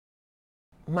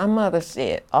My mother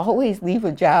said, always leave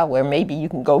a job where maybe you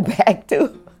can go back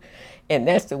to. And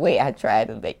that's the way I tried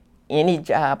to make any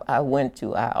job I went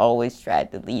to, I always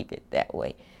tried to leave it that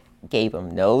way. Gave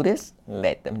them notice,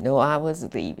 let them know I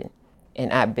was leaving.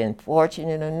 And I've been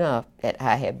fortunate enough that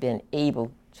I have been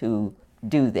able to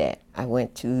do that. I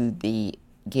went to the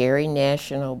Gary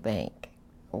National Bank.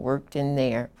 I worked in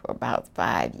there for about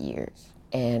 5 years.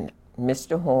 And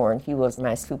Mr. Horn, he was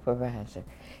my supervisor,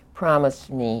 promised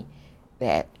me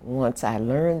that once I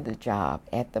learned the job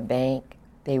at the bank,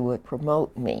 they would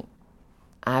promote me.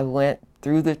 I went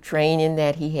through the training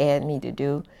that he had me to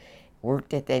do,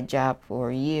 worked at that job for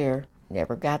a year,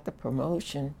 never got the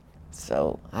promotion.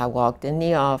 So I walked in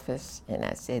the office and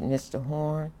I said, Mr.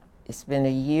 Horn, it's been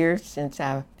a year since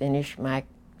I finished my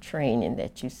training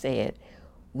that you said,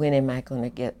 when am I going to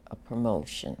get a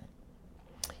promotion?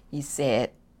 He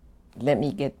said, let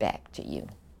me get back to you.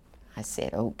 I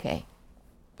said, okay.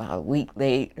 About a week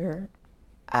later,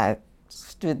 I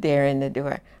stood there in the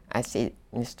door. I said,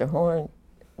 Mr. Horn,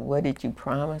 what did you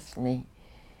promise me?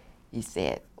 He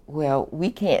said, well, we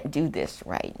can't do this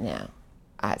right now.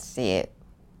 I said,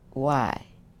 why?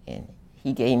 And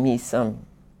he gave me some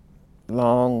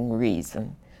long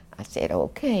reason. I said,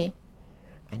 okay.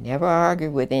 I never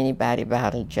argued with anybody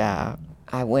about a job.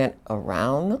 I went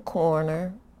around the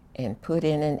corner and put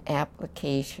in an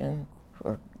application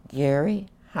for Gary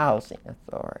Housing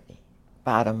Authority.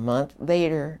 About a month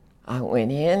later, I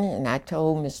went in and I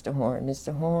told Mr.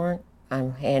 Horn,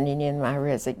 I'm handing in my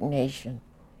resignation.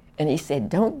 And he said,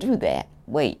 don't do that.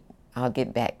 Wait, I'll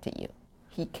get back to you.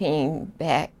 He came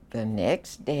back the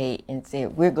next day and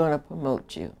said, we're going to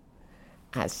promote you.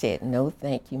 I said, no,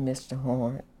 thank you, Mr.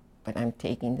 Horn, but I'm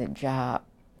taking the job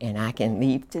and I can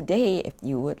leave today if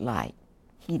you would like.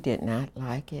 He did not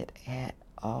like it at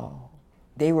all.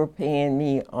 They were paying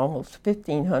me almost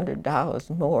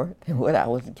 $1,500 more than what I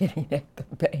was getting at the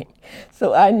bank.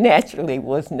 So I naturally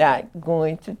was not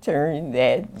going to turn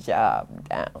that job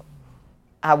down.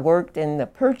 I worked in the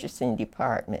purchasing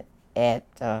department at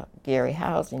Gary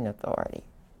Housing Authority.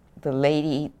 The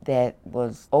lady that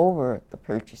was over the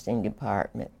purchasing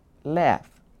department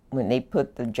left. When they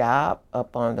put the job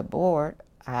up on the board,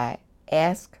 I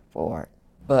asked for it.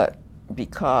 But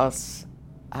because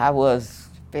I was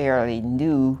fairly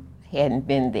new, hadn't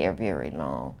been there very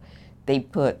long, they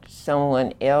put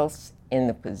someone else in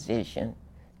the position,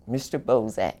 Mr.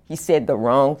 Bozak. He said the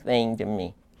wrong thing to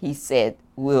me. He said,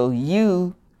 will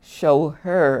you show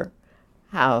her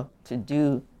how to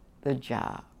do the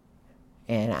job?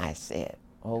 And I said,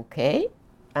 okay,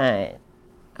 fine.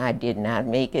 I did not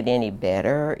make it any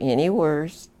better or any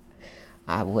worse.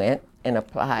 I went and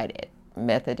applied at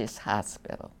Methodist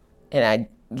Hospital. And I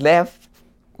left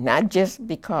not just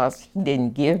because he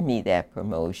didn't give me that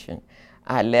promotion.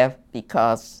 I left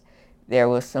because there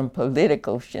was some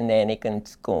political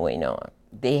shenanigans going on.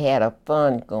 They had a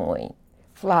fund going,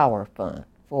 flower fund,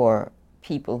 for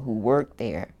people who worked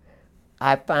there.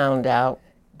 I found out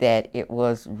that it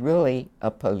was really a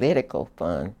political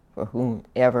fund for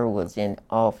whomever was in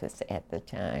office at the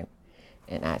time.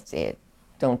 And I said,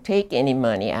 don't take any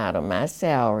money out of my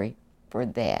salary for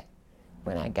that.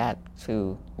 When I got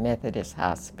to Methodist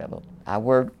Hospital, I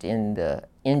worked in the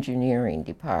engineering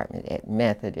department at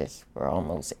Methodist for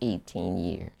almost 18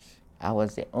 years. I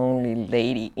was the only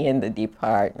lady in the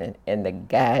department, and the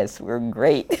guys were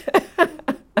great.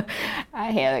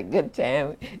 I had a good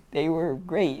time. They were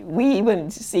great. We even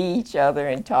see each other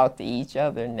and talk to each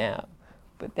other now.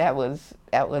 But that was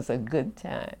a good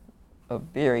time, a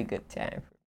very good time.